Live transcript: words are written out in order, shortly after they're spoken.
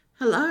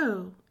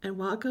Hello, and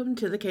welcome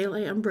to the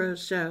Kala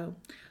Ambrose Show.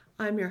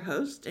 I'm your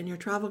host and your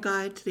travel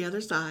guide to the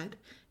other side,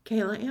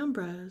 Kala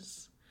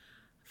Ambrose.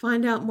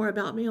 Find out more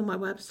about me on my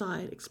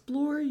website,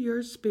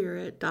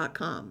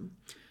 exploreyourspirit.com,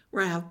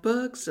 where I have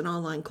books and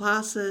online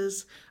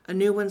classes, a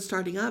new one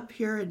starting up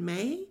here in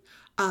May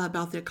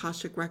about the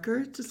Akashic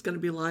Records. It's going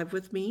to be live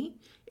with me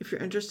if you're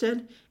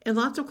interested, and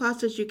lots of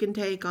classes you can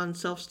take on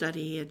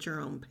self-study at your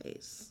own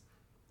pace.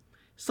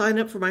 Sign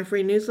up for my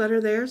free newsletter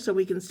there so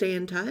we can stay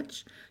in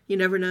touch. You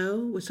never know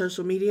with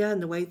social media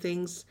and the way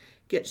things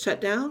get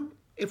shut down,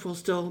 if we'll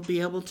still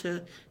be able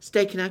to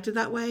stay connected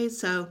that way.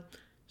 So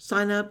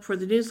sign up for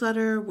the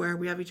newsletter where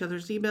we have each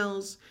other's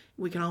emails.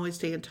 We can always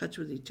stay in touch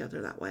with each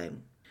other that way.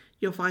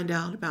 You'll find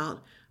out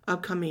about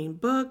upcoming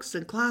books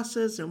and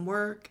classes and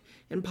work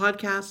and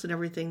podcasts and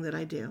everything that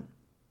I do.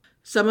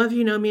 Some of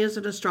you know me as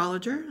an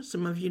astrologer.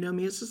 Some of you know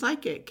me as a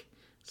psychic.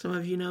 Some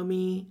of you know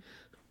me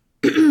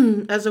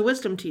as a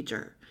wisdom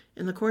teacher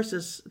in the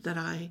courses that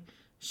I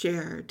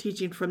share,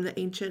 teaching from the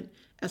ancient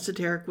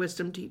esoteric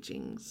wisdom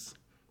teachings.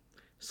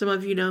 Some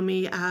of you know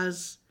me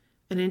as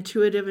an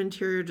intuitive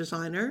interior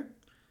designer.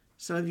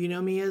 Some of you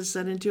know me as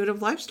an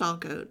intuitive lifestyle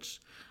coach.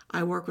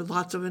 I work with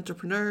lots of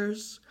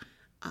entrepreneurs,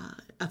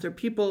 other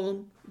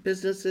people,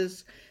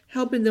 businesses,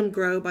 helping them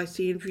grow by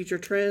seeing future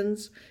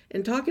trends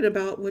and talking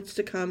about what's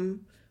to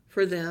come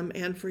for them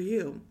and for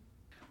you.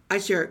 I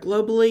share it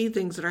globally,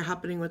 things that are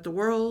happening with the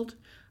world,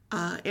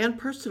 and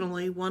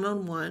personally,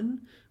 one-on-one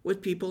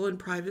with people in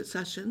private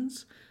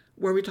sessions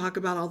where we talk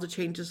about all the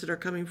changes that are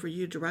coming for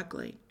you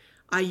directly.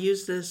 I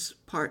use this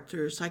part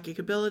through psychic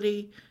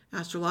ability,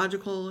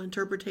 astrological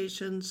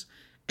interpretations,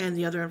 and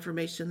the other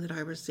information that I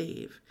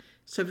receive.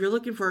 So if you're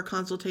looking for a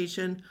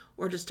consultation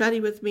or to study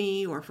with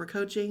me or for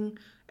coaching,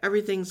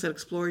 everything's at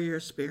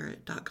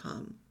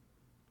exploreyourspirit.com.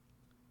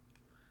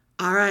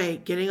 All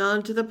right, getting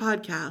on to the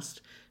podcast.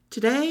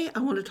 Today, I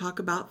want to talk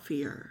about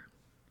fear.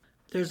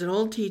 There's an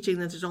old teaching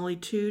that there's only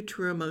two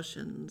true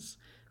emotions,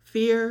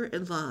 fear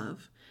and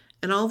love.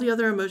 And all the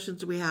other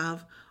emotions we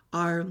have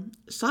are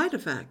side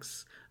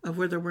effects of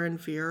whether we're in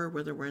fear or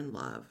whether we're in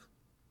love.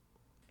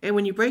 And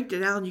when you break it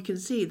down, you can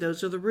see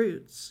those are the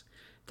roots.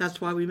 That's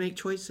why we make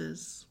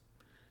choices.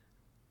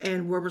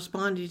 And we're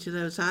responding to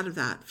those out of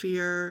that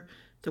fear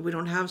that we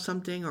don't have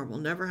something or we'll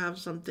never have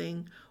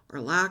something or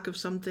lack of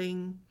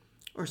something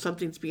or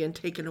something's being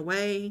taken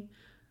away,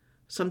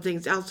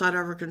 something's outside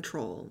of our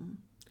control.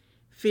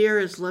 Fear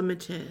is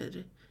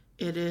limited.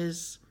 It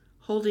is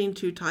holding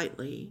too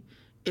tightly.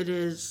 It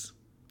is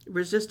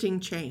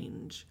resisting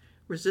change,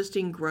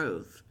 resisting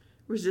growth,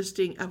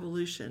 resisting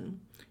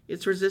evolution.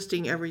 It's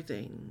resisting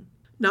everything,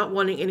 not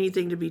wanting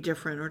anything to be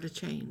different or to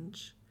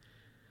change.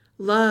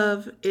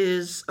 Love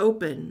is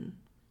open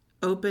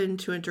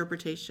to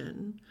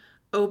interpretation,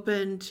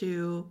 open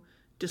to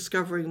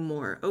discovering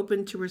more,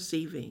 open to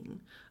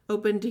receiving,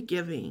 open to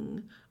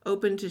giving,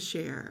 open to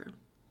share.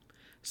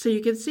 So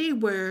you can see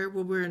where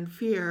when we're in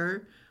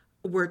fear,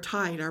 we're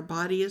tight. Our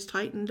body is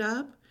tightened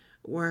up.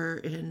 We're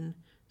in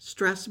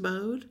stress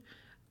mode.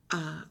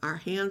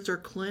 Our hands are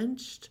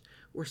clenched.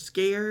 We're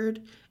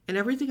scared. And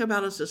everything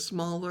about us is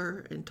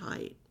smaller and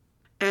tight.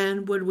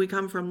 And when we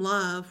come from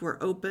love,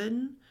 we're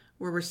open.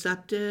 We're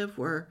receptive.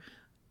 Our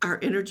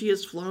energy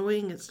is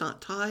flowing. It's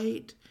not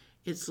tight.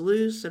 It's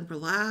loose and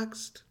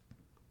relaxed.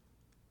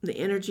 The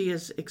energy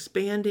is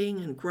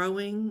expanding and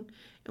growing.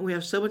 And we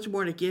have so much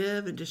more to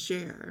give and to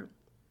share.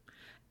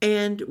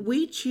 And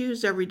we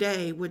choose every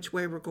day which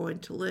way we're going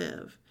to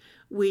live.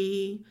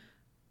 We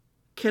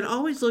can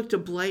always look to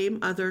blame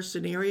other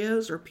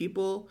scenarios or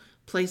people,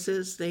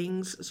 places,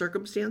 things,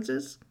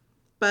 circumstances.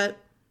 But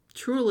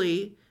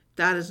truly,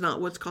 that is not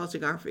what's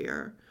causing our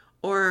fear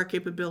or our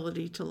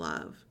capability to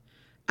love.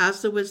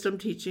 As the wisdom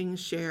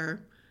teachings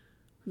share,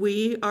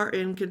 we are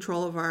in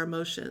control of our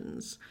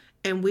emotions.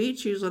 And we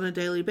choose on a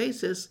daily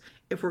basis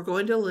if we're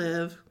going to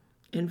live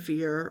in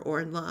fear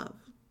or in love.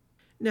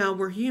 Now,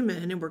 we're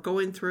human and we're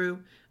going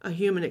through a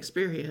human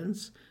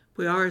experience.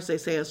 We are, as they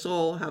say, a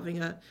soul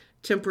having a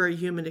temporary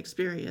human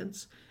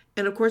experience.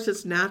 And of course,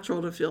 it's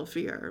natural to feel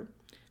fear.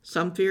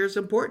 Some fear is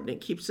important. It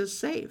keeps us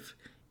safe,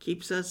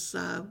 keeps us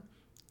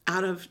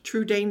out of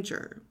true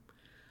danger.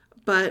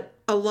 But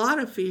a lot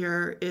of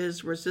fear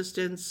is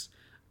resistance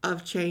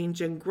of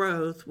change and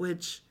growth,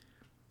 which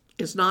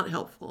is not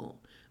helpful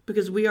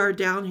because we are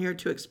down here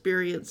to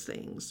experience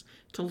things,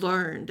 to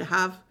learn, to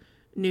have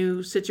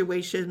new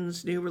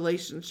situations, new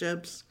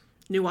relationships,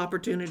 new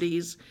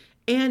opportunities,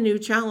 and new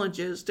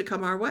challenges to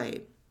come our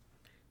way.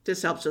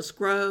 This helps us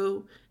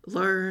grow,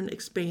 learn,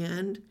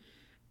 expand,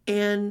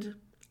 and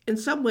in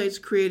some ways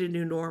create a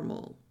new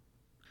normal.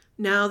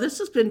 Now, this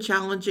has been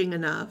challenging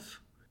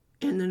enough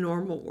in the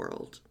normal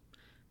world.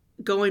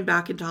 Going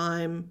back in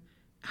time,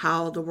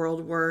 how the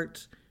world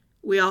worked,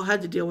 we all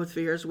had to deal with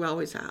fears, we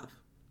always have.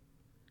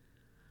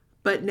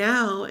 But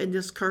now, in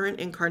this current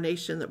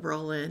incarnation that we're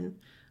all in,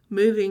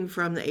 moving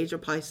from the age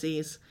of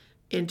Pisces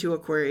into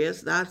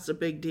Aquarius, that's a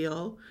big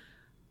deal.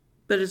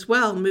 But as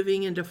well,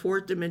 moving into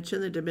fourth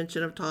dimension, the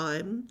dimension of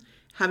time,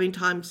 having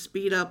time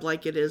speed up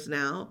like it is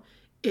now,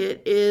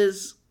 it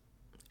is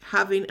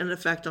having an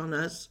effect on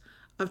us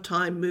of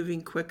time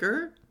moving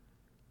quicker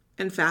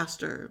and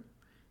faster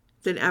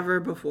than ever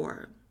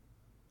before.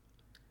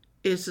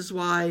 This is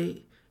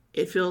why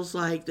it feels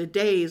like the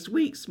days,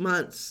 weeks,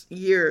 months,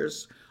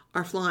 years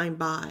are flying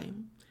by.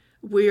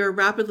 We are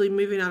rapidly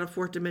moving out of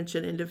fourth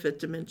dimension into fifth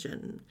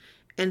dimension.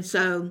 And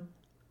so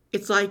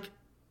it's like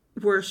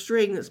we're a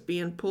string that's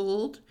being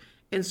pulled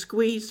and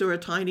squeezed through a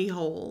tiny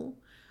hole.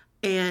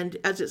 And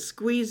as it's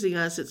squeezing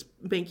us, it's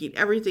making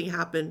everything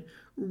happen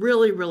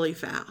really, really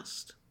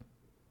fast.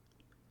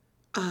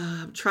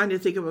 I'm trying to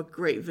think of a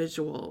great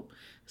visual.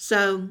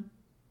 So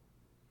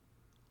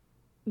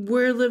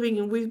we've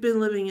been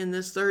living in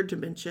this third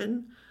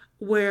dimension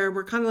where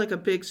we're kind of like a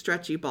big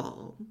stretchy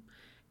ball.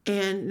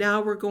 And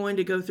now we're going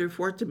to go through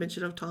fourth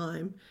dimension of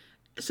time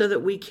so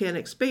that we can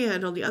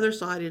expand on the other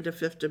side into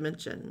fifth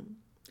dimension.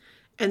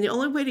 And the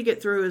only way to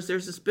get through is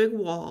there's this big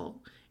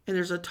wall and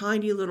there's a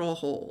tiny little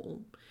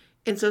hole.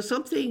 And so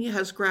something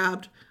has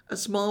grabbed a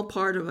small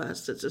part of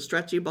us that's a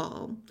stretchy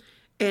ball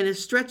and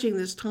is stretching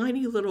this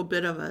tiny little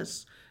bit of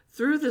us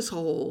through this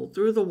hole,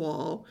 through the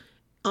wall,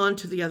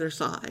 onto the other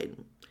side.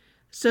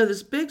 So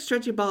this big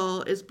stretchy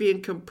ball is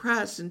being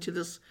compressed into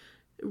this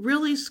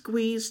really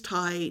squeezed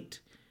tight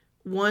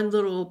one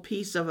little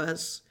piece of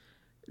us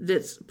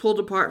that's pulled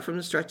apart from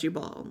the stretchy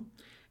ball.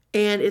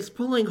 And it's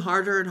pulling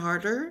harder and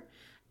harder.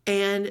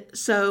 And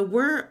so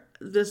we're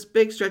this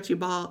big stretchy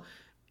ball,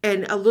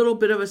 and a little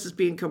bit of us is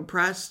being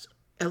compressed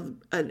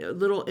a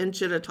little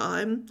inch at a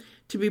time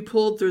to be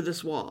pulled through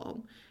this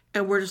wall.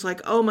 And we're just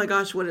like, oh my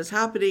gosh, what is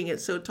happening?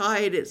 It's so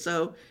tight.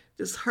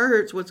 This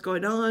hurts. What's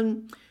going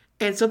on?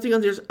 And something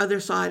on the other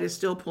side is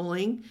still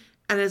pulling.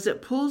 And as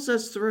it pulls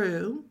us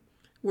through,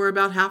 we're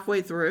about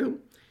halfway through,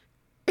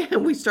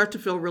 and we start to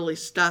feel really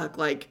stuck.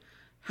 Like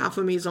half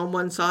of me is on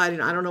one side,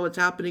 and I don't know what's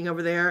happening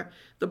over there.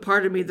 The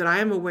part of me that I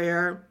am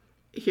aware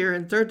here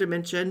in third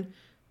dimension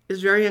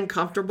is very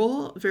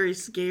uncomfortable, very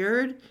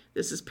scared.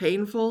 This is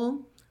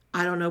painful.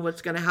 I don't know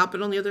what's going to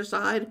happen on the other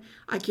side.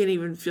 I can't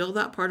even feel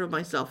that part of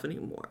myself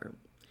anymore.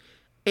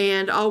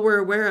 And all we're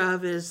aware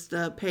of is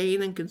the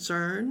pain and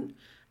concern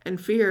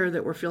and fear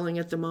that we're feeling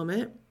at the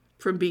moment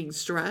from being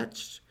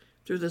stretched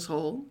through this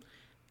hole,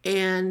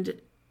 and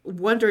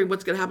wondering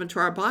what's going to happen to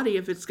our body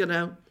if it's going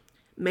to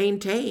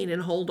maintain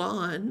and hold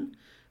on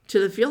to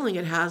the feeling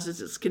it has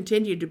as it's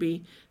continued to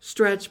be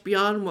stretched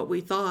beyond what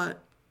we thought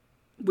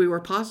we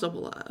were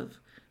possible of,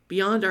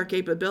 beyond our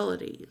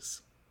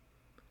capabilities.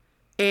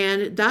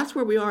 And that's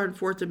where we are in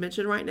fourth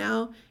dimension right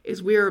now,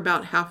 is we are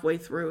about halfway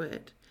through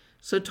it.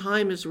 So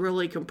time is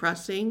really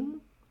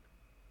compressing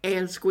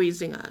and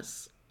squeezing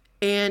us.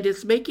 And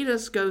it's making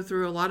us go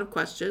through a lot of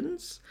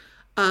questions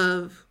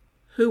of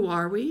who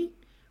are we?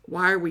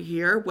 Why are we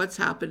here? What's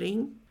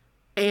happening?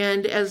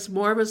 And as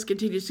more of us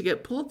continues to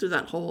get pulled through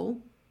that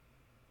hole,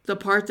 the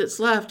part that's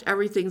left,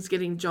 everything's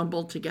getting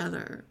jumbled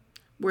together.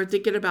 We're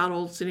thinking about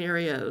old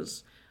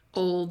scenarios,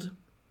 old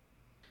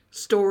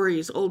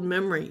stories, old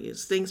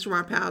memories, things from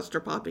our past are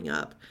popping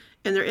up,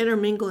 and they're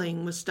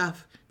intermingling with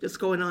stuff that's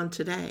going on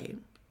today.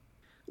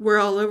 We're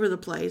all over the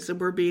place, and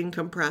we're being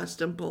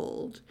compressed and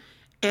pulled.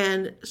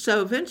 And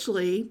so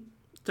eventually,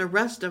 the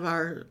rest of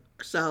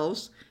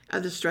ourselves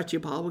at the stretchy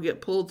ball will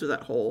get pulled through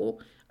that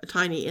hole a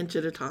tiny inch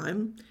at a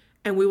time,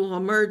 and we will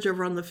emerge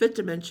over on the fifth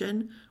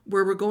dimension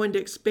where we're going to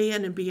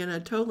expand and be in a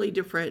totally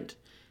different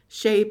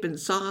shape and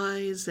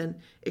size and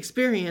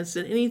experience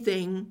than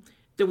anything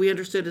that we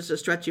understood as a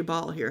stretchy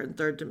ball here in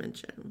third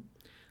dimension.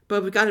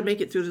 But we've got to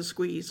make it through the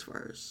squeeze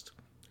first.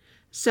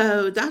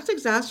 So that's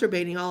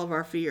exacerbating all of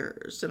our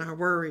fears and our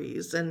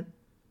worries, and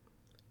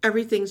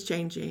everything's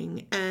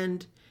changing.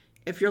 And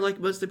if you're like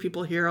most of the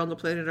people here on the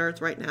planet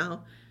Earth right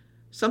now,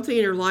 something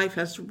in your life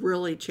has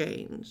really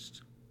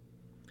changed.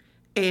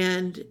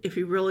 And if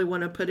you really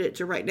want to put it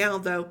to right now,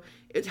 though,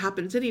 it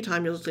happens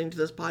anytime you're listening to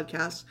this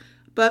podcast.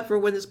 But for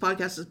when this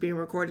podcast is being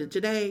recorded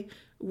today,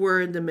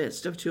 we're in the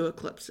midst of 2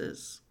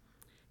 eclipses.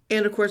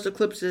 And of course,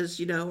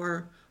 eclipses,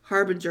 are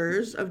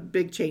harbingers of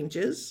big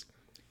changes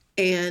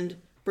and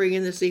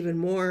bringing this even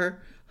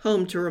more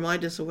home to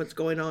remind us of what's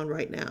going on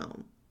right now.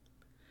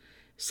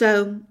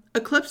 So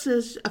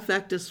eclipses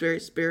affect us very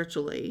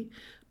spiritually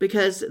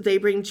because they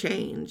bring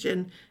change.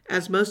 And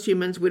as most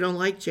humans, we don't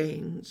like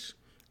change.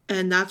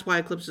 And that's why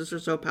eclipses are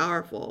so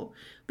powerful,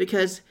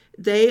 because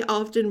they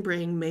often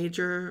bring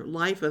major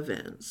life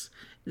events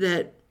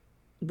that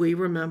we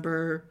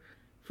remember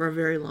for a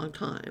very long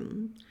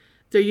time.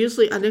 They're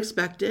usually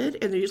unexpected,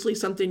 and they're usually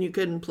something you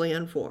couldn't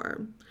plan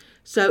for.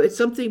 So it's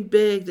something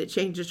big that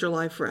changes your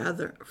life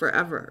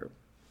forever.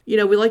 We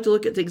like to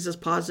look at things as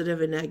positive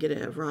and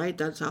negative, right?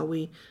 That's how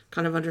we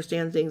kind of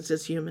understand things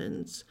as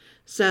humans.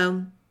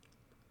 So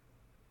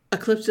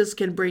eclipses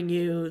can bring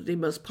you the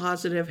most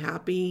positive,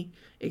 happy,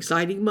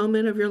 exciting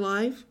moment of your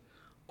life,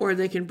 or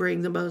they can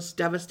bring the most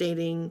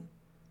devastating,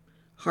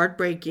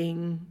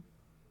 heartbreaking,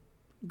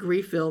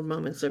 grief-filled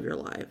moments of your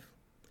life.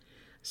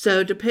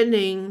 So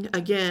depending,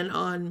 again,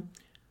 on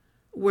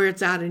where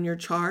it's at in your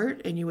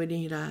chart, and you would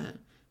need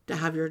to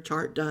have your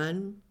chart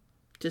done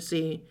to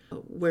see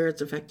where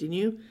it's affecting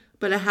you.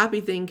 But a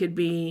happy thing could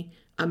be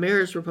a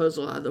marriage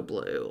proposal out of the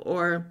blue,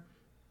 or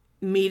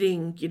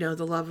meeting,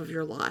 the love of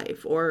your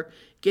life, or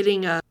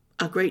getting a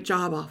great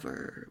job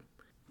offer,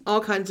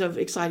 all kinds of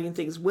exciting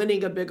things,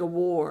 winning a big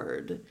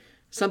award,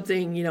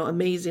 something,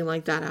 amazing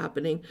like that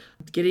happening,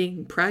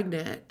 getting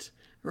pregnant,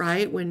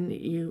 right? When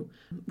you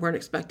weren't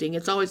expecting.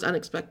 It's always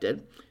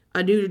unexpected.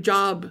 A new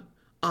job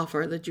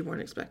offer that you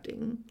weren't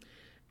expecting.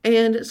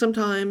 And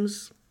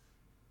sometimes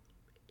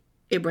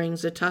it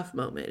brings a tough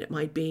moment. It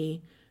might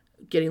be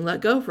getting let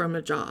go from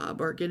a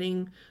job, or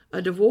getting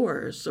a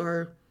divorce,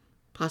 or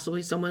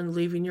possibly someone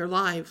leaving your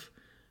life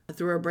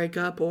through a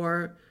breakup,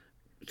 or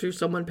through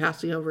someone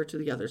passing over to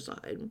the other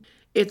side.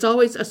 It's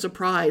always a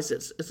surprise.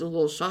 It's a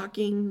little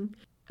shocking.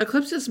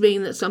 Eclipses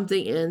mean that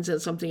something ends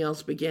and something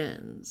else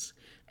begins.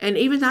 And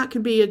even that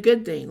can be a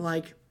good thing.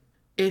 Like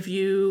if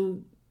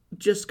you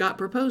just got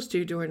proposed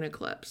to during an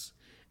eclipse,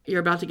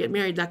 you're about to get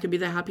married, that can be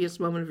the happiest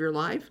moment of your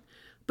life.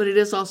 But it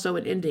is also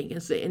an ending.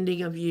 It's the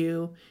ending of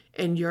you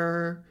and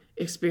your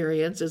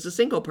experience as a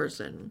single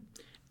person,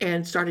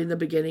 and starting the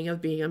beginning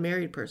of being a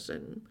married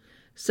person.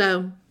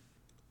 So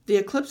the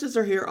eclipses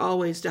are here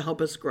always to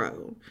help us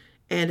grow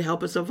and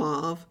help us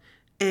evolve.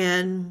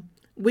 And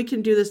we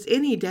can do this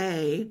any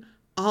day,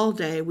 all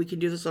day. We can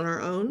do this on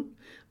our own.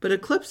 But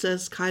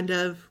eclipses kind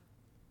of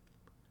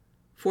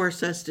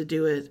force us to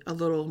do it a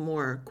little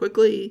more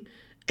quickly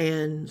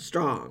and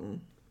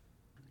strong.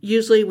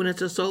 Usually when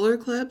it's a solar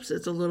eclipse,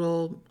 it's a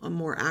little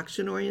more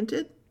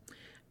action-oriented,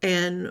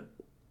 and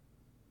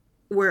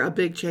where a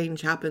big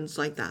change happens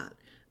like that,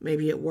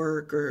 maybe at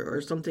work or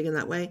something in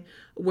that way,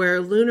 where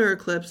lunar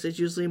eclipse is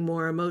usually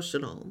more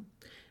emotional,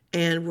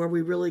 and where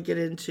we really get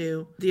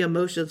into the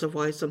emotions of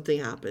why something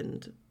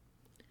happened.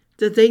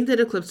 The thing that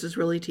eclipses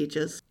really teach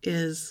us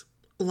is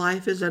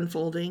life is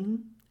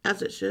unfolding,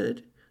 as it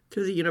should,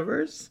 through the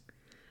universe,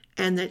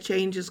 and that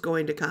change is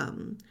going to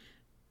come.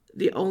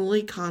 The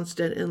only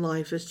constant in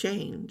life is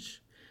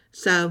change.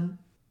 So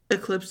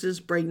eclipses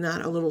bring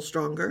that a little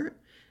stronger.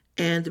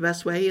 And the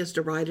best way is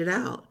to ride it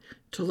out,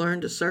 to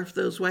learn to surf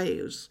those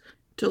waves,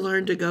 to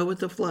learn to go with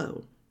the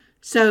flow.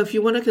 So if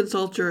you want to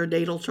consult your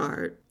natal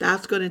chart,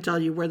 that's going to tell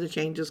you where the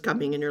change is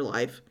coming in your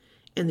life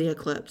in the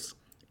eclipse.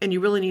 And you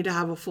really need to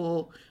have a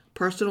full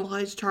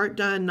personalized chart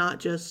done, not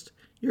just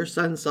your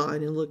sun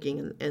sign and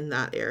looking in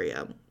that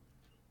area.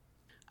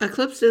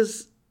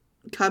 Eclipses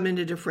come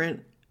into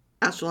different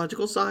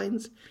astrological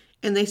signs,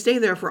 and they stay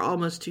there for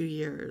almost 2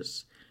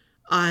 years.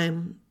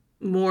 I'm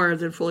more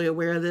than fully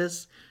aware of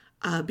this.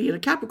 Being a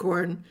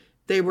Capricorn,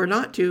 they were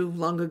not too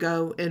long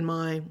ago in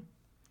my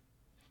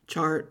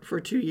chart for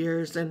 2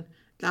 years, and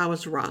that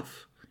was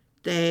rough.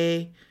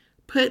 They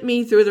put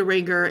me through the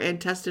ringer and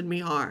tested me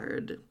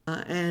hard,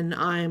 and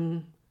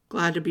I'm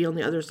glad to be on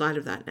the other side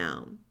of that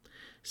now.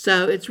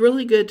 So it's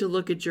really good to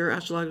look at your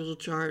astrological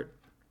chart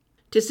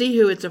to see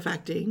who it's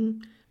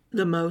affecting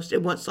the most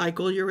and what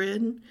cycle you're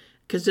in,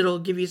 because it'll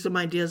give you some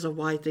ideas of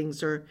why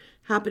things are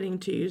happening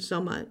to you so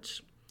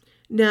much.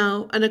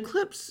 Now, an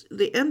eclipse,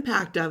 the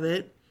impact of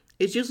it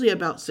is usually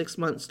about 6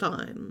 months'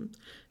 time.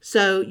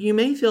 So you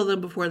may feel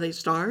them before they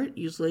start,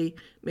 usually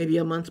maybe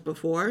a month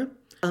before,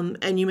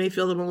 and you may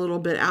feel them a little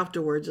bit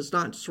afterwards. It's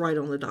not just right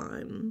on the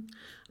dime.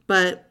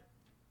 But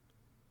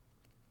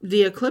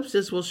the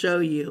eclipses will show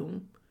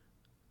you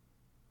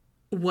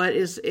what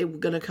is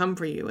going to come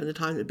for you in the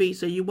time to be.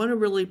 So you want to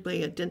really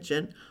pay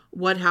attention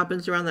what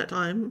happens around that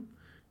time,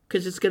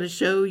 because it's going to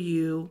show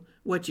you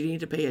what you need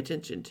to pay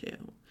attention to.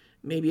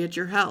 Maybe it's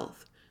your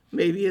health.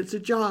 Maybe it's a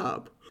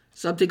job.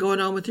 Something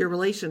going on with your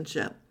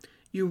relationship.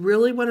 You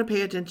really want to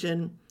pay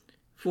attention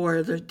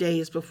for the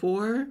days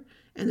before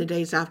and the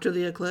days after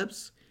the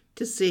eclipse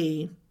to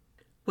see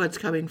what's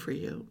coming for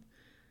you.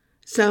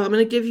 So I'm going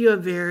to give you a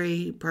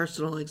very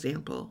personal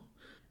example.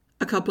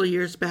 A couple of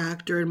years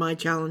back, during my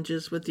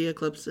challenges with the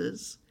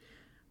eclipses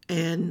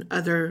and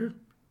other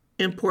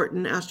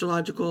important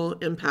astrological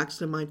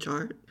impacts in my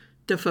chart,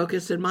 the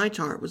focus in my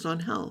chart was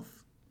on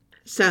health.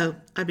 So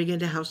I began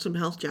to have some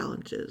health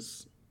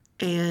challenges.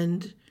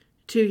 And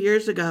 2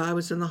 years ago, I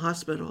was in the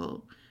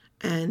hospital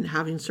and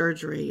having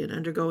surgery and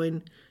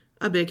undergoing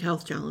a big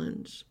health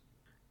challenge.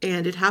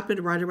 And it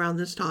happened right around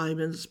this time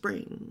in the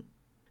spring.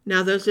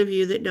 Now, those of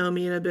you that know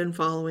me and have been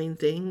following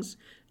things,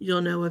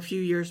 you'll know a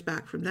few years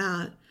back from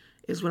that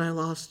is when I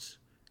lost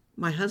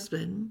my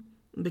husband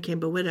and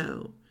became a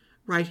widow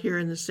right here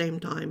in the same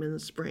time in the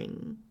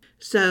spring.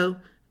 So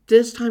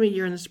this time of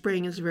year in the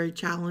spring is very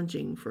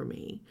challenging for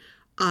me.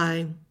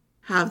 I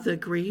have the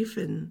grief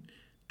and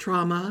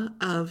trauma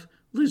of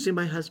losing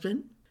my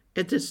husband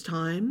at this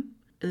time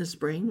in the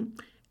spring.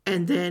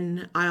 And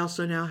then I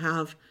also now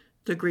have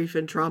the grief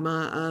and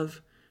trauma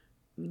of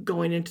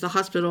going into the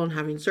hospital and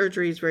having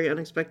surgeries very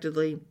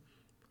unexpectedly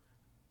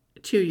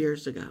 2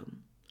 years ago.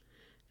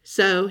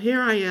 So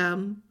here I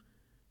am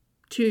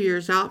 2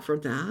 years out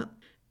from that,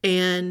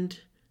 and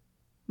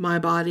my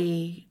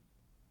body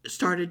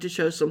started to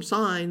show some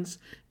signs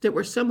that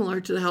were similar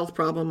to the health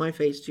problem I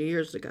faced 2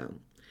 years ago.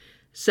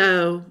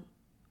 So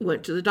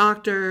went to the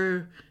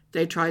doctor.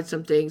 They tried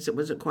some things that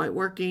wasn't quite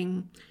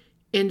working.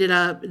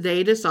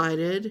 They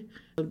decided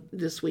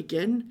this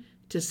weekend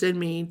to send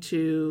me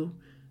to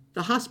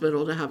the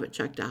hospital to have it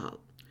checked out.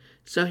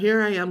 So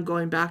here I am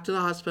going back to the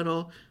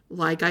hospital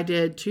like I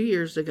did 2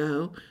 years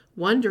ago,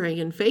 wondering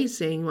and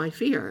facing my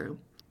fear.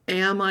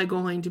 Am I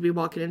going to be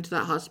walking into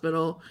that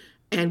hospital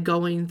and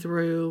going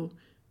through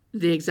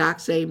the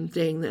exact same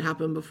thing that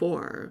happened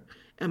before?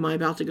 Am I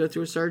about to go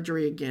through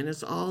surgery again?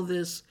 Is all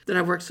this that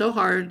I've worked so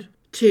hard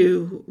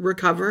to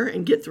recover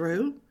and get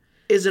through,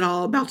 is it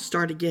all about to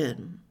start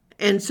again?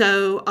 And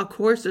so, of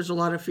course, there's a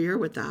lot of fear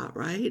with that,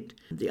 right?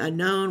 The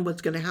unknown,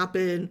 what's going to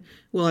happen,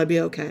 will I be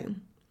okay?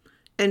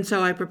 And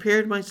so I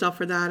prepared myself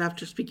for that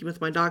after speaking with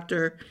my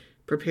doctor,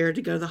 prepared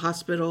to go to the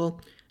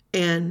hospital,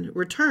 and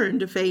return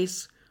to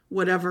face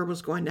whatever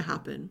was going to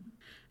happen.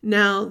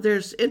 Now,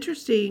 there's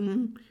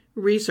interesting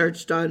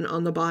research done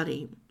on the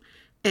body.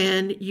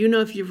 And you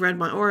know, if you've read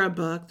my Aura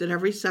book, that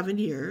every 7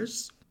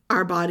 years,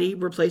 our body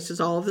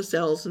replaces all of the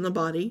cells in the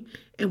body,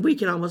 and we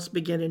can almost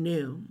begin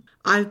anew.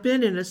 I've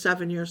been in a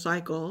 7-year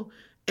cycle,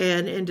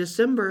 and in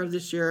December of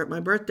this year, at my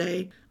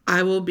birthday,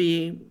 I will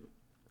be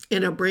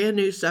in a brand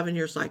new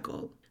 7-year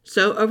cycle.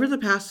 So over the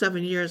past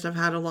 7 years, I've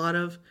had a lot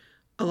of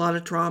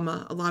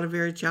trauma, a lot of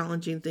very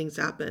challenging things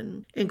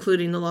happen,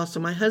 including the loss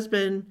of my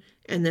husband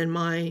and then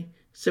my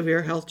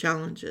severe health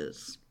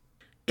challenges.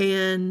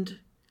 And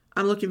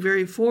I'm looking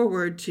very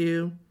forward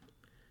to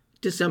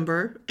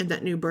December and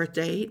that new birth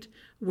date,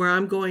 where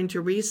I'm going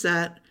to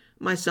reset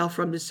myself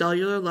from the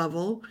cellular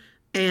level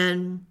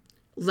and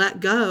let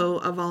go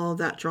of all of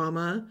that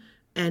trauma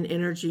and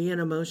energy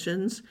and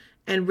emotions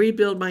and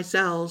rebuild my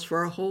cells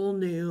for a whole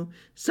new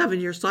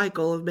 7-year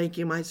cycle of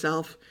making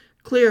myself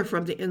clear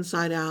from the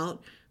inside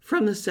out,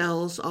 from the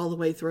cells all the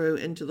way through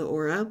into the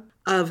aura,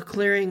 of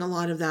clearing a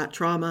lot of that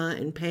trauma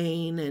and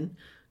pain and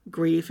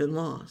grief and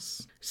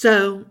loss.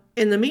 So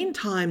in the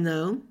meantime,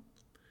 though,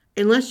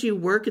 unless you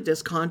work at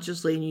this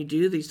consciously and you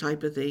do these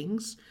type of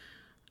things,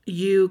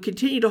 you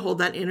continue to hold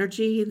that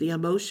energy, the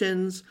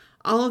emotions,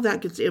 all of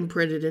that gets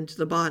imprinted into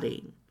the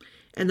body.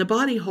 And the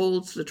body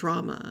holds the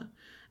trauma.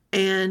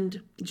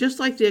 And just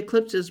like the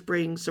eclipses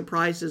bring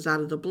surprises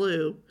out of the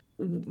blue,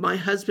 my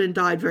husband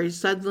died very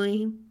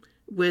suddenly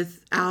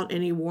without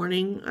any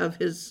warning of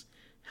his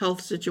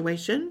health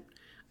situation.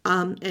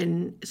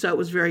 And so it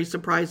was very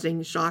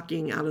surprising,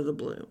 shocking out of the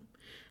blue.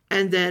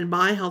 And then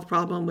my health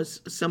problem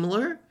was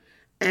similar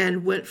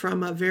and went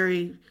from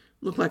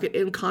looked like an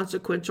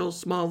inconsequential,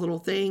 small little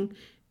thing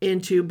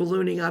into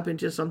ballooning up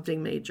into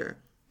something major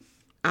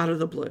out of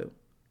the blue.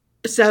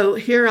 So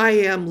here I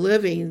am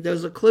living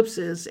those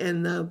eclipses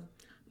in the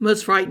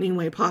most frightening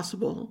way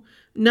possible.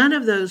 None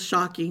of those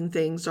shocking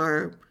things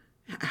are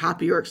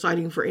happy or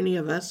exciting for any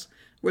of us,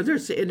 whether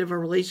it's the end of a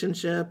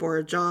relationship or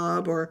a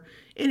job or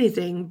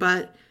anything,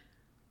 but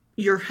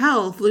your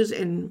health,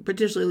 and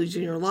potentially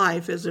losing your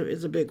life is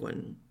a big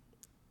one.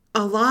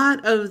 A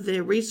lot of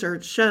the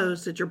research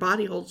shows that your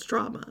body holds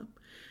trauma.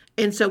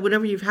 And so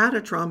whenever you've had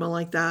a trauma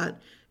like that,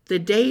 the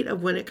date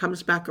of when it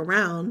comes back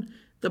around,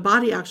 the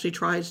body actually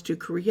tries to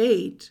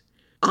create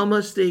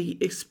almost the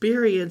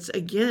experience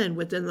again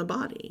within the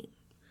body.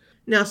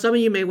 Now, some of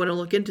you may want to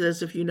look into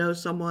this if you know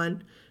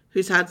someone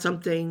who's had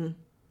something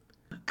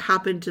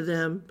happen to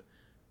them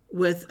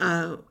with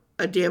a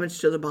damage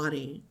to the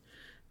body.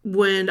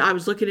 When I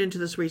was looking into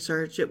this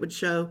research, it would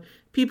show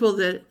people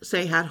that,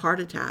 say, had heart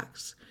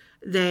attacks.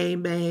 They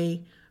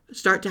may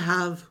start to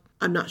have,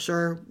 I'm not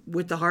sure,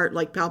 with the heart,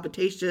 like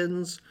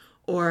palpitations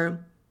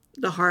or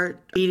the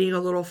heart beating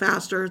a little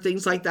faster,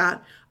 things like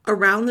that,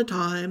 around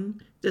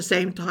the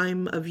same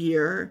time of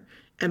year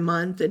and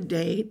month and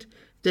date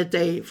that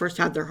they first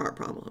had their heart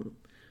problem.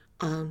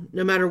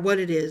 No matter what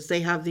it is,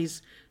 they have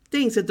these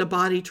things that the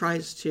body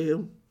tries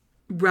to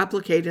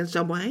replicate in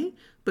some way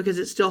because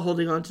it's still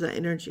holding on to that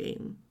energy.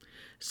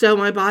 So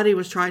my body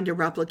was trying to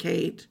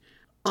replicate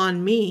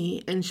on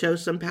me and show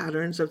some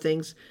patterns of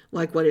things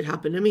like what had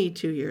happened to me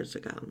 2 years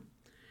ago.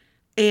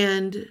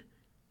 And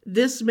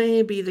this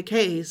may be the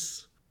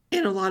case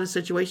in a lot of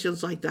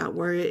situations like that,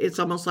 where it's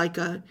almost like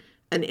an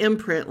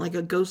imprint, like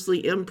a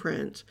ghostly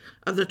imprint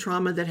of the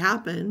trauma that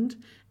happened,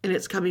 and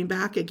it's coming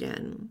back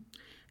again.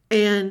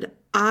 And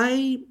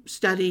I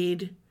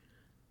studied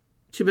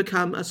to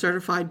become a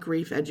certified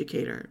grief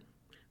educator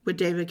with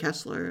David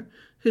Kessler,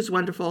 who's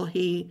wonderful.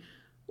 He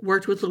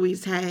worked with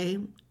Louise Hay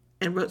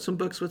and wrote some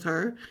books with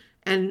her.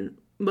 And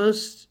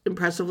most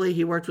impressively,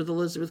 he worked with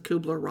Elizabeth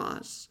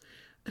Kubler-Ross,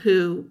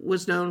 who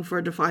was known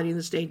for defining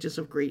the stages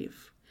of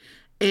grief.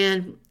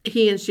 And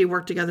he and she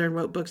worked together and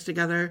wrote books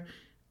together.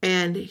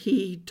 And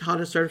he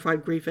taught a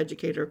certified grief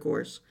educator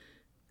course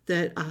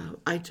that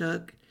I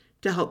took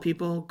to help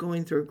people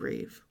going through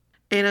grief.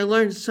 And I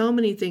learned so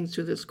many things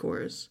through this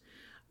course.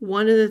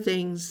 One of the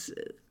things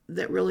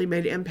that really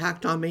made an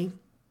impact on me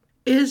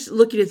is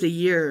looking at the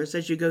years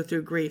as you go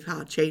through grief,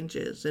 how it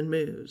changes and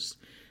moves.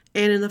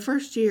 And in the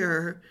first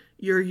year,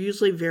 you're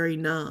usually very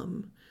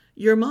numb.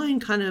 Your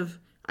mind kind of,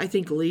 I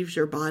think, leaves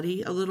your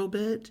body a little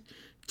bit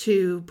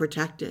to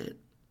protect it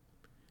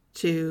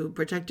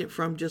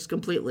from just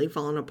completely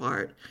falling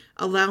apart,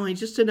 allowing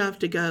just enough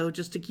to go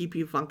just to keep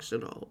you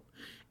functional.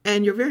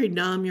 And you're very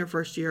numb your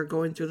first year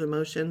going through the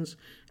motions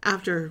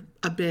after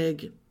a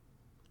big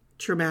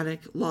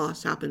traumatic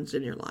loss happens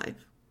in your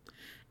life.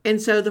 And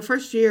so the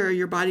first year,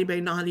 your body may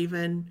not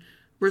even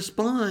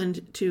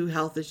respond to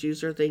health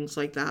issues or things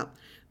like that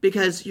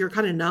because you're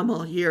kind of numb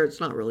all year. It's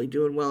not really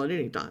doing well at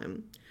any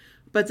time.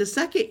 But the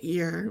second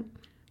year,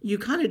 you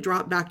kind of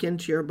drop back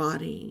into your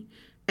body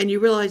and you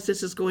realize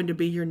this is going to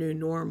be your new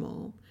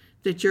normal,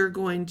 that you're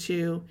going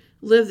to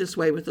live this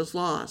way with this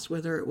loss,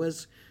 whether it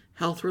was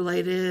health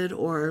related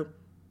or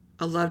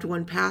a loved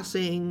one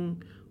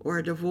passing or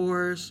a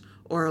divorce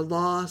or a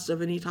loss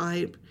of any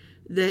type,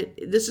 that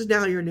this is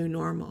now your new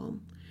normal.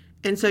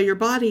 And so your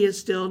body is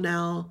still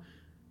now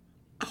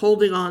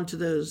holding on to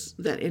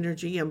that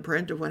energy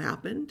imprint of what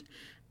happened.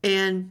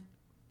 And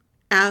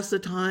as the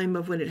time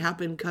of when it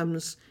happened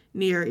comes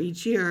near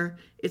each year,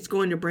 it's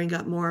going to bring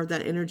up more of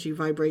that energy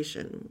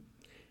vibration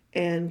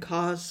and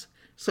cause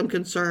some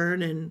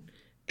concern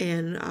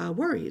and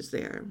worries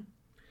there.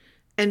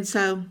 And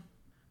so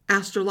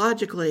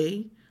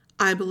astrologically,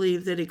 I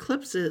believe that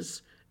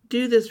eclipses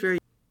do this very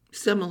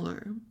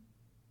similar.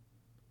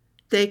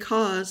 They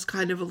cause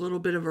kind of a little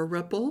bit of a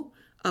ripple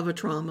of a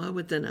trauma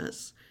within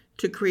us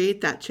to create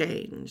that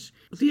change.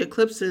 The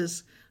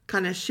eclipses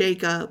kind of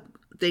shake up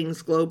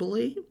things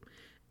globally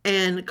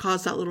and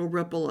cause that little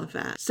ripple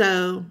effect.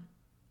 So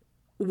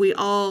we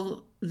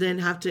all then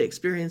have to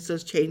experience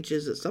those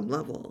changes at some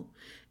level.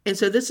 And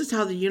so this is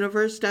how the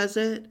universe does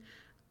it,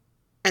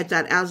 at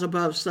that as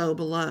above, so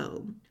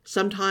below.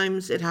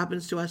 Sometimes it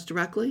happens to us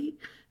directly,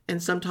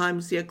 and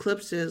sometimes the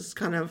eclipses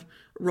kind of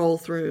roll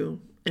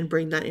through and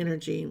bring that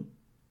energy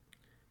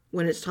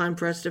when it's time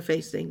for us to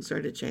face things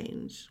or to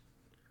change.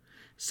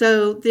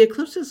 So the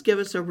eclipses give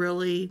us a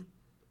really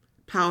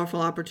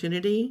powerful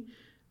opportunity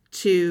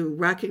to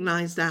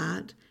recognize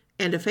that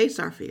and to face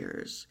our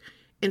fears.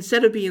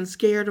 Instead of being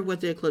scared of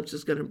what the eclipse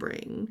is going to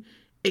bring,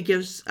 it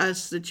gives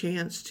us the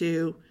chance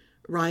to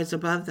rise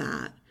above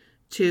that,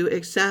 to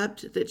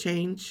accept that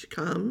change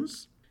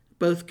comes,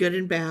 both good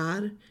and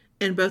bad,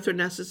 and both are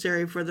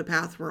necessary for the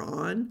path we're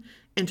on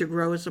and to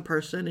grow as a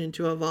person and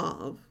to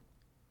evolve.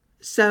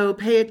 So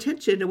pay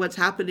attention to what's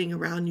happening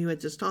around you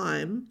at this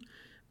time,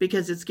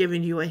 because it's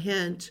giving you a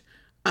hint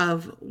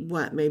of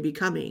what may be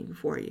coming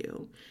for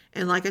you.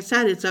 And like I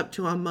said, it's up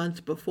to a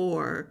month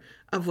before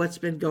of what's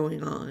been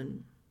going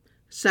on.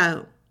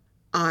 So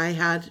I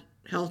had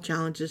health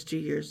challenges 2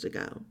 years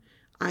ago.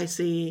 I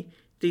see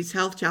these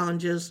health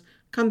challenges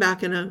come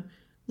back in a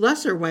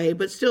lesser way,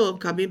 but still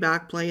coming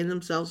back, playing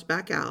themselves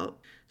back out.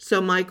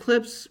 So my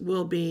eclipse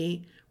will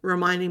be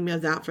reminding me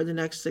of that for the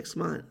next 6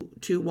 months,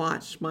 to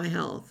watch my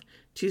health,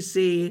 to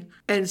see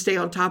and stay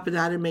on top of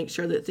that and make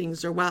sure that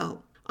things are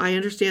well. I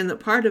understand that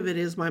part of it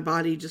is my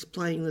body just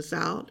playing this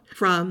out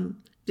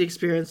from the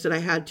experience that I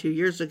had 2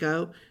 years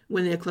ago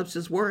when the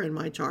eclipses were in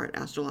my chart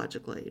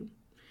astrologically.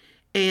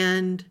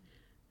 And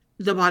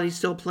the body's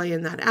still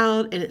playing that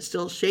out, and it's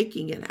still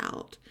shaking it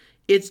out.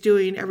 It's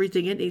doing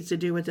everything it needs to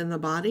do within the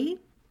body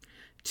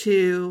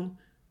to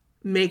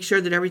make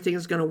sure that everything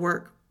is going to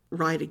work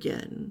right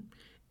again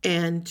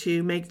and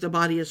to make the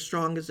body as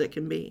strong as it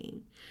can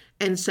be.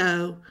 And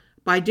so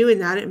by doing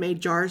that, it may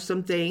jar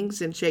some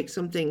things and shake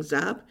some things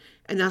up.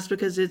 And that's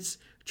because it's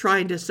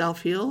trying to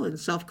self-heal and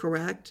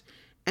self-correct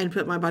and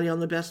put my body on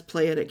the best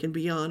plan it can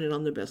be on and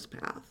on the best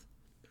path.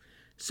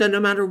 So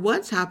no matter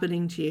what's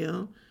happening to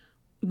you,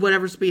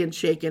 whatever's being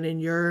shaken in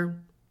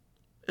your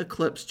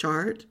eclipse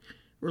chart,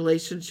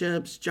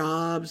 relationships,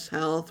 jobs,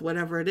 health,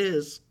 whatever it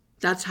is,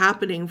 that's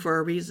happening for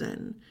a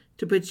reason,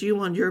 to put you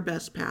on your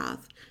best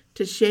path,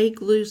 to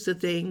shake loose the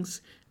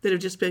things that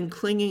have just been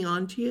clinging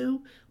onto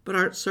you but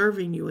aren't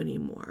serving you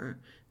anymore,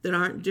 that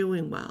aren't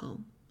doing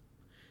well.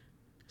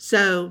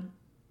 So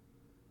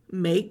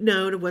make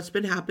note of what's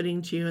been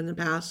happening to you in the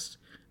past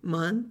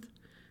month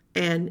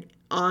and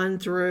on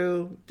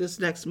through this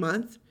next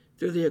month,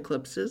 through the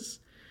eclipses,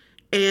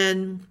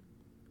 and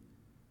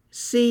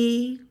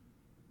see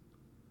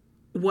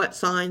what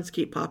signs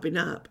keep popping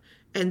up.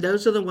 And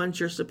those are the ones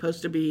you're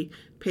supposed to be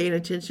paying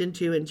attention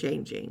to and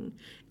changing.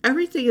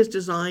 Everything is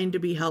designed to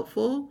be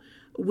helpful.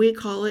 We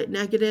call it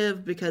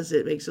negative because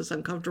it makes us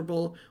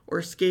uncomfortable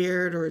or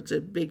scared or it's a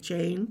big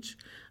change.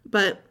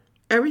 But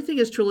everything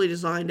is truly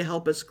designed to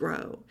help us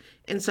grow.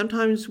 And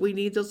sometimes we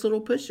need those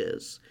little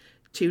pushes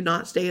to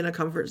not stay in a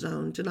comfort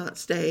zone, to not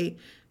stay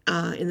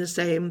in the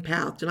same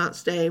path, to not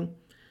stay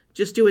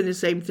just doing the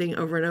same thing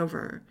over and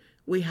over.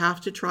 We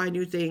have to try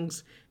new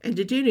things and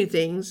to do new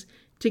things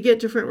to get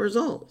different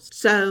results.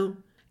 So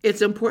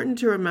it's important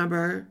to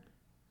remember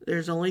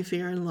there's only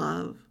fear and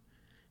love,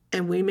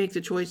 and we make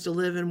the choice to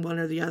live in one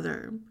or the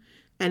other.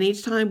 And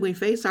each time we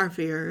face our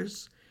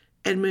fears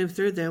and move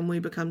through them, we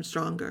become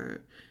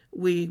stronger.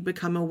 We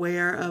become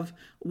aware of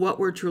what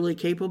we're truly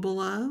capable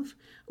of,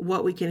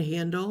 what we can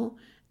handle,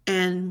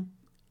 and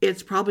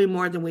it's probably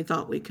more than we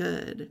thought we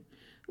could.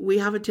 We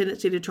have a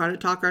tendency to try to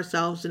talk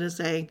ourselves into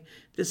saying,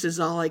 this is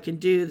all I can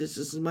do, this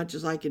is as much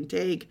as I can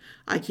take,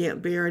 I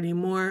can't bear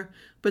anymore.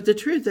 But the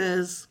truth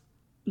is,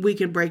 we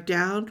can break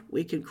down,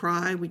 we can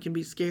cry, we can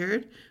be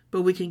scared,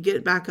 but we can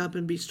get back up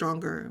and be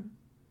stronger.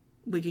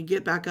 We can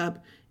get back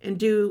up and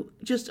do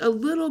just a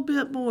little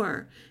bit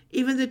more,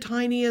 even the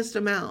tiniest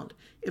amount,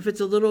 if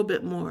it's a little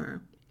bit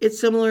more. It's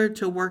similar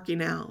to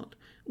working out.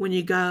 When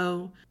you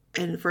go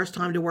and first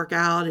time to work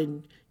out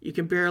and you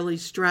can barely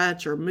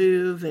stretch or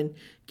move and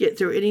get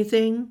through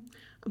anything,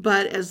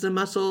 but as the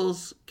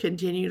muscles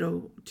continue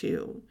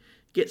to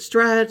get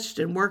stretched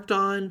and worked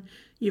on,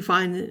 you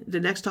find that the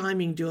next time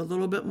you can do a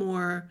little bit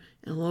more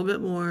and a little bit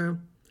more,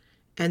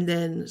 and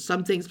then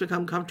some things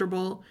become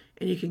comfortable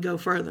and you can go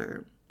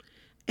further.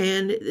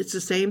 And it's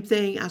the same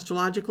thing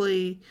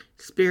astrologically,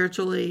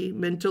 spiritually,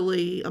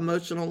 mentally,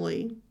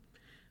 emotionally.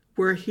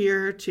 We're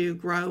here to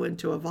grow and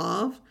to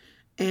evolve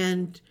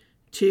and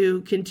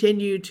to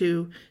continue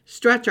to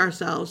stretch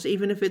ourselves,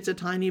 even if it's a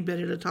tiny bit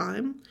at a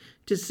time,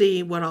 to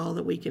see what all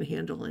that we can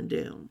handle and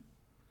do.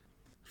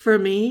 For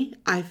me,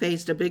 I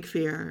faced a big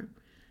fear.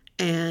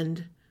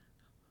 And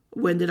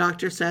when the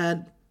doctor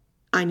said,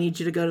 I need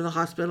you to go to the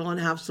hospital and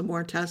have some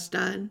more tests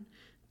done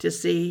to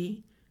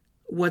see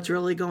what's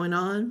really going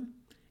on,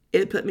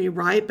 it put me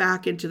right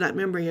back into that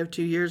memory of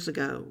 2 years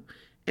ago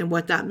and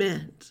what that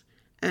meant.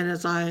 And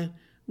as I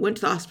went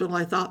to the hospital,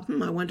 I thought,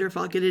 I wonder if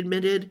I'll get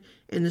admitted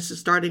and this is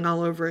starting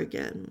all over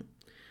again.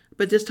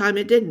 But this time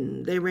it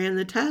didn't. They ran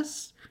the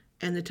tests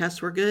and the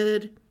tests were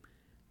good.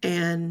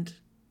 And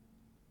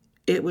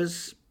it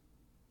was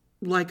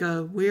like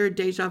a weird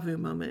deja vu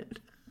moment.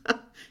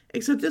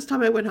 Except this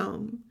time I went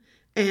home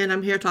and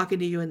I'm here talking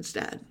to you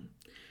instead.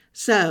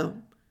 So,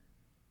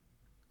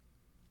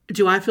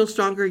 do I feel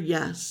stronger?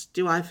 Yes.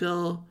 Do I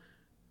feel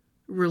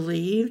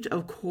relieved?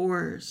 Of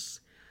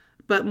course.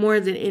 But more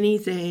than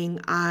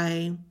anything,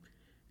 I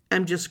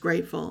am just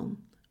grateful.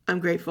 I'm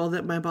grateful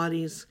that my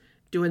body's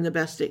doing the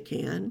best it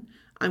can.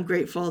 I'm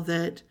grateful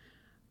that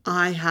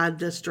I had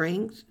the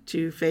strength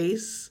to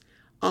face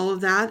all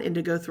of that and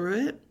to go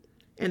through it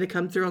and to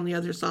come through on the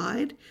other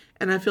side.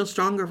 And I feel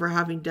stronger for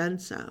having done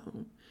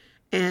so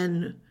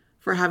and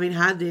for having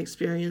had the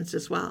experience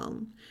as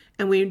well.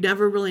 And we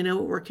never really know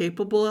what we're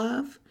capable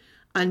of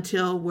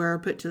until we're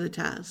put to the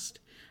test.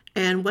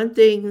 And one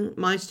thing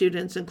my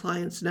students and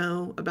clients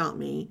know about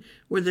me,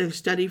 where they've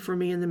studied for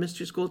me in the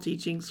mystery school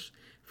teachings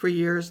for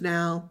years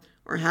now,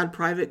 or had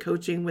private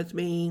coaching with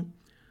me,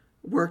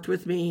 worked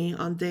with me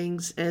on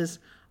things, is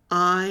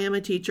I am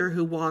a teacher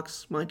who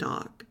walks my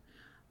talk.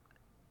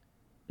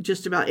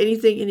 Just about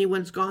anything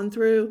anyone's gone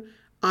through,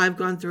 I've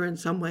gone through in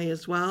some way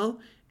as well,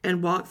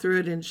 and walked through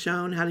it and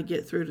shown how to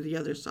get through to the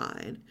other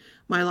side.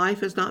 My life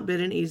has not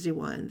been an easy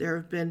one. There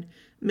have been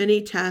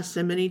many tests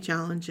and many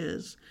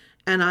challenges,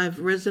 and I've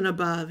risen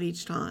above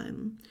each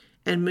time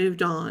and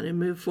moved on and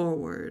moved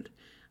forward.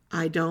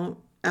 I don't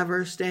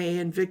ever stay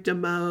in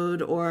victim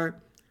mode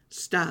or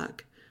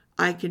stuck.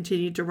 I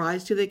continue to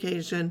rise to the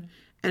occasion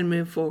and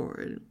move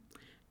forward.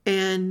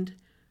 And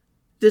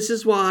this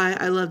is why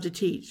I love to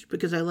teach,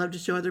 because I love to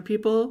show other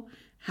people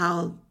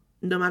how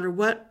no matter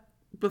what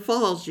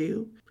befalls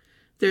you,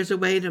 there's a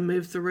way to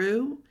move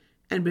through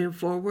and move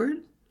forward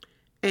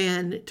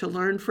and to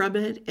learn from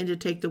it and to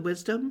take the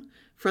wisdom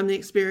from the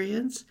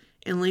experience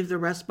and leave the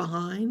rest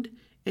behind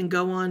and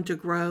go on to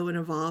grow and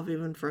evolve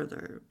even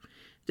further.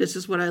 This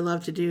is what I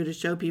love to do, to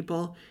show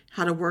people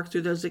how to work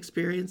through those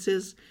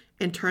experiences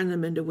and turn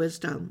them into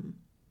wisdom.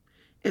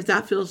 If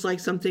that feels like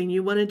something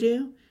you want to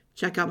do,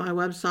 check out my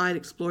website,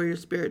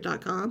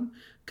 exploreyourspirit.com.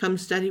 Come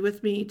study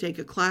with me, take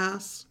a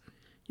class.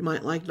 You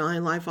might like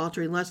 9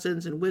 life-altering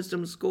lessons in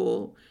wisdom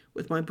school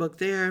with my book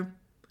there.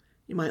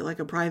 You might like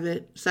a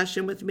private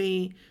session with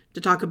me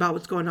to talk about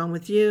what's going on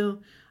with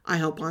you. I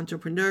help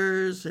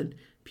entrepreneurs and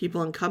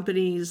people in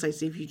companies. I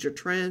see future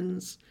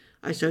trends.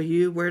 I show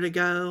you where to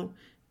go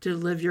to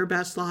live your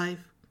best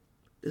life.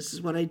 This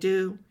is what I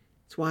do.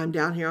 It's why I'm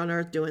down here on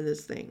earth doing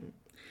this thing.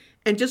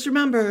 And just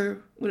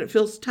remember, when it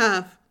feels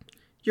tough,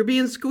 you're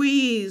being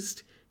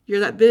squeezed. You're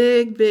that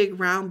big, big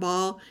round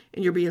ball,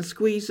 and you're being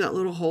squeezed that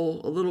little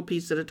hole, a little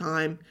piece at a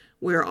time.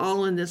 We're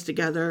all in this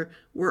together.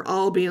 We're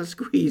all being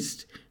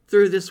squeezed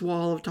through this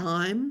wall of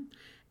time,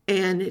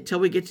 and until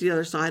we get to the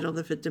other side on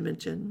the 5th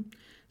dimension.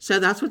 So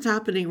that's what's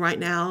happening right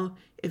now.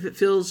 If it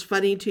feels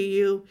funny to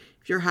you,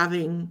 if you're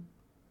having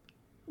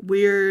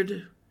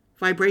weird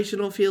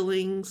vibrational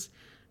feelings,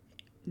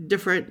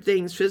 different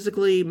things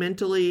physically,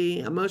 mentally,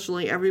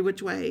 emotionally, every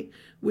which way,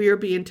 we are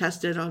being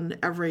tested on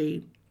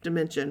every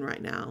dimension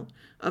right now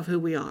of who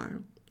we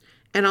are.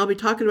 And I'll be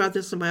talking about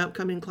this in my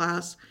upcoming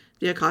class,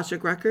 the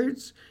Akashic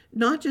Records,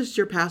 not just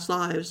your past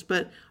lives,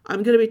 but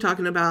I'm going to be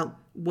talking about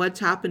what's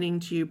happening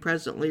to you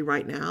presently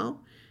right now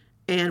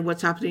and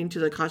what's happening to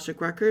the Akashic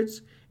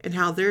Records and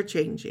how they're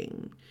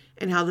changing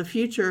and how the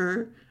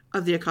future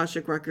of the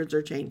Akashic Records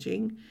are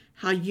changing,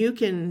 how you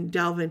can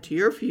delve into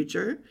your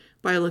future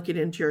by looking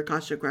into your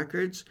Akashic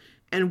Records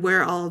and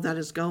where all of that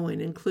is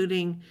going,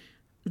 including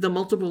the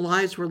multiple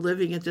lives we're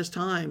living at this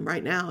time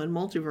right now in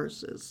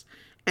multiverses,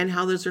 and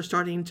how those are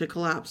starting to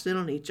collapse in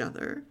on each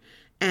other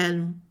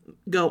and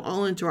go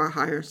all into our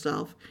higher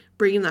self,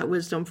 bringing that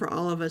wisdom for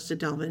all of us to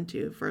delve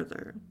into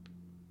further.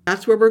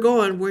 That's where we're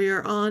going. We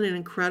are on an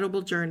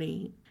incredible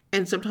journey,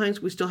 And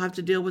sometimes we still have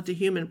to deal with the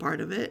human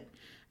part of it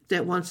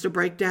that wants to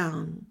break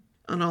down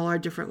on all our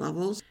different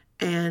levels.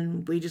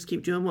 And we just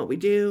keep doing what we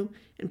do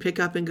and pick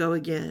up and go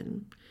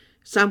again.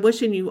 So I'm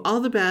wishing you all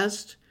the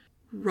best.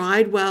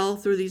 Ride well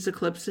through these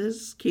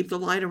eclipses. Keep the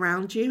light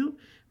around you.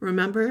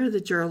 Remember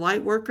that you're a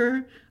light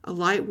worker, a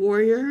light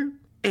warrior,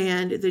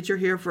 and that you're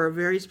here for a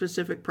very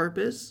specific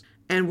purpose.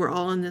 And we're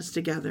all in this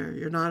together.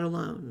 You're not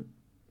alone.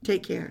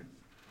 Take care.